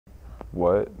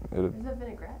What? Is it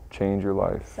vinaigrette? Change your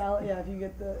life. Salad, yeah, if you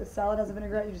get the salad has a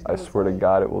vinaigrette, you just I swear to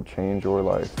God, it will change your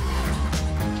life.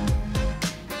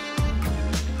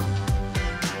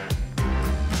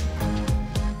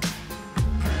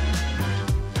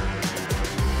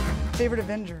 Favorite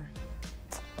Avenger?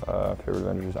 Favorite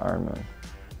Avenger is Iron Man.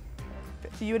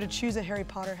 If you had to choose a Harry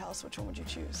Potter house, which one would you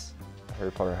choose?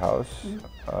 Harry Potter house?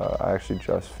 I actually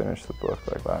just finished the book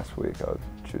like last week. I would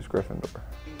choose Gryffindor.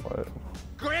 What?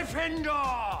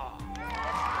 Gryffindor!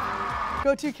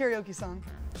 Go-to karaoke song?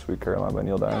 Sweet Caroline by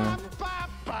Neil Diamond.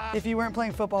 If you weren't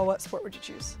playing football, what sport would you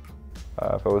choose?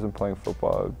 If I wasn't playing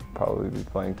football, I would probably be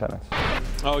playing tennis.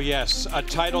 Oh yes, a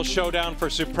title showdown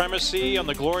for supremacy on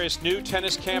the glorious new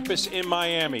tennis campus in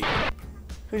Miami.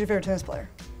 Who's your favorite tennis player?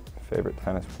 Favorite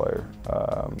tennis player?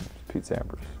 Pete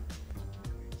Sampras.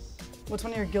 What's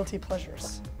one of your guilty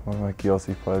pleasures? One of my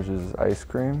guilty pleasures is ice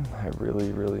cream. I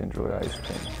really, really enjoy ice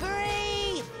cream.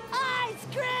 Free ice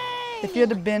cream! If you had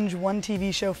to binge one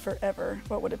TV show forever,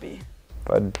 what would it be?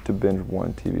 If I had to binge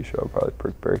one TV show,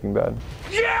 probably Breaking Bad.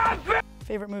 Yeah!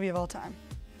 Favorite movie of all time?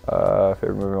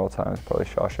 Favorite movie of all time is probably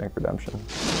Shawshank Redemption.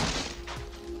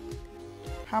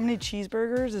 How many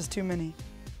cheeseburgers is too many?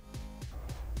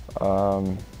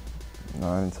 9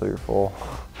 until you're full.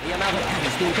 The amount of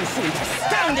peace being consumed is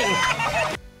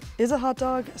astounding! Is a hot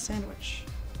dog a sandwich?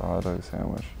 A hot dog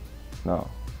sandwich? No.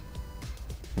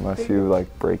 Unless you like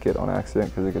break it on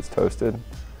accident because it gets toasted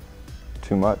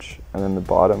too much, and then the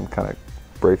bottom kind of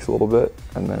breaks a little bit,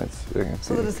 and then it's.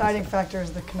 So the deciding factor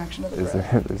is the connection of the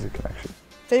bread. There's a connection.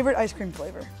 Favorite ice cream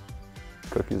flavor?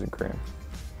 Cookies and cream.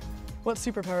 What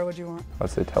superpower would you want? I'd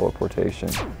say teleportation.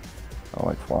 I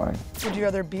like flying. Would you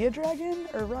rather be a dragon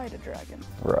or ride a dragon?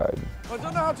 Ride. I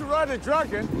don't know how to ride a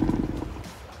dragon.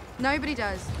 Nobody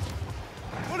does.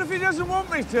 What if he doesn't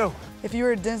want me to? If you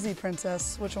were a Disney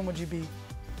princess, which one would you be?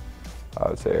 I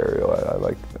would say Ariel.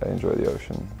 I enjoy the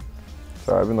ocean.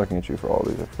 Sorry, I've been looking at you for all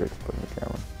these. I forget to put in the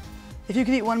camera. If you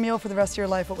could eat one meal for the rest of your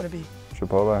life, what would it be?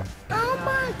 Chipotle. Oh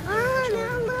my God,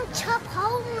 I love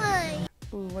Chipotle.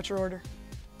 Ooh, what's your order?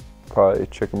 Probably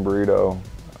chicken burrito,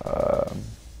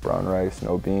 brown rice,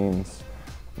 no beans,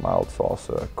 mild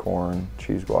salsa, corn,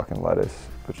 cheese guac, and lettuce.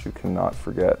 But you cannot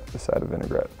forget the side of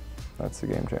vinaigrette. That's the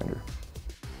game changer.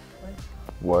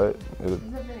 What? Is it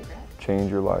vinaigrette?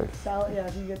 Change your life. Salad, yeah,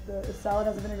 if you get the salad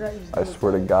has a vinaigrette, you just I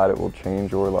swear to God, it will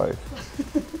change your life.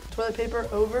 Toilet paper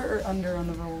over or under on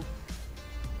the roll?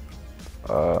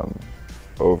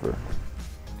 Over.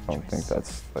 I don't think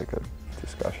that's like a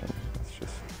discussion. It's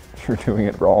just, you're doing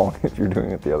it wrong if you're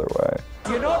doing it the other way.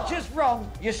 You're not just wrong,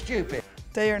 you're stupid.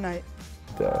 Day or night?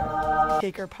 Day.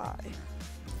 Cake or pie?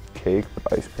 Cake,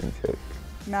 but ice cream cake.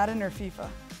 Madden or FIFA?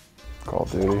 Call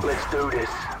of Duty. Let's do this.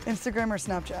 Instagram or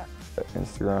Snapchat?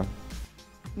 Instagram.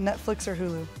 Netflix or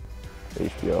Hulu?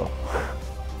 HBO.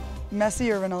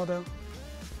 Messi or Ronaldo?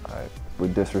 I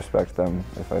would disrespect them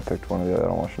if I picked one of the other. I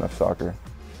don't watch enough soccer.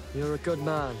 You're a good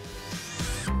man.